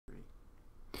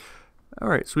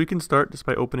Alright, so we can start just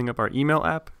by opening up our email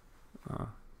app.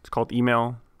 It's called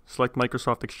Email. Select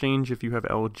Microsoft Exchange if you have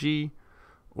LG,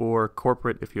 or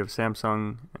Corporate if you have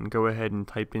Samsung, and go ahead and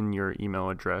type in your email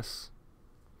address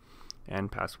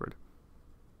and password.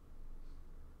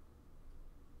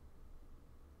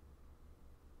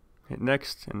 Hit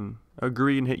Next and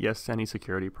agree and hit Yes to any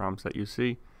security prompts that you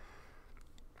see.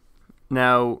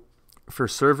 Now, for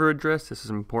server address, this is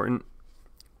important.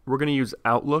 We're going to use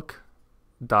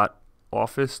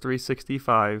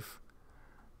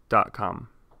outlook.office365.com.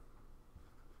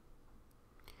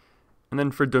 And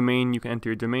then for domain, you can enter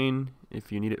your domain.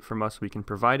 If you need it from us, we can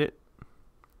provide it.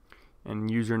 And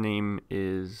username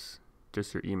is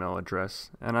just your email address.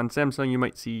 And on Samsung, you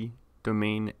might see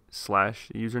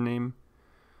domain/username.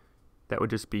 That would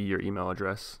just be your email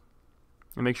address.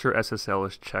 And make sure SSL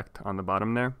is checked on the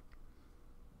bottom there.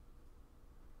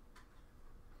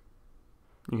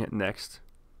 You hit Next.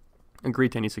 Agree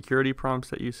to any security prompts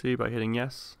that you see by hitting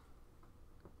Yes.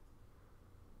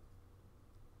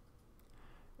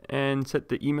 And set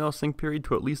the email sync period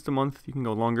to at least a month. You can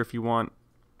go longer if you want.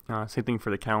 Same thing for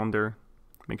the calendar.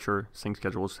 Make sure sync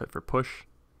schedule is set for push.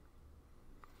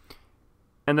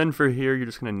 And then for here, you're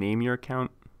just going to name your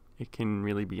account. It can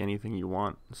really be anything you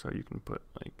want. So you can put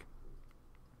like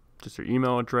just your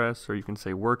email address, or you can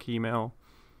say work email.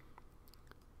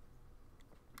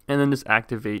 And then just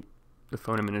activate the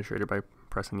phone administrator by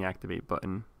pressing the activate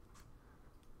button.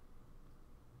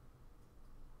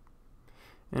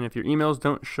 And if your emails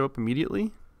don't show up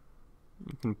immediately,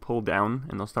 you can pull down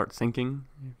and they'll start syncing.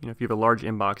 If you have a large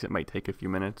inbox, it might take a few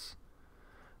minutes.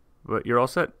 But you're all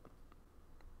set.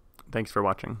 Thanks for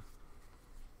watching.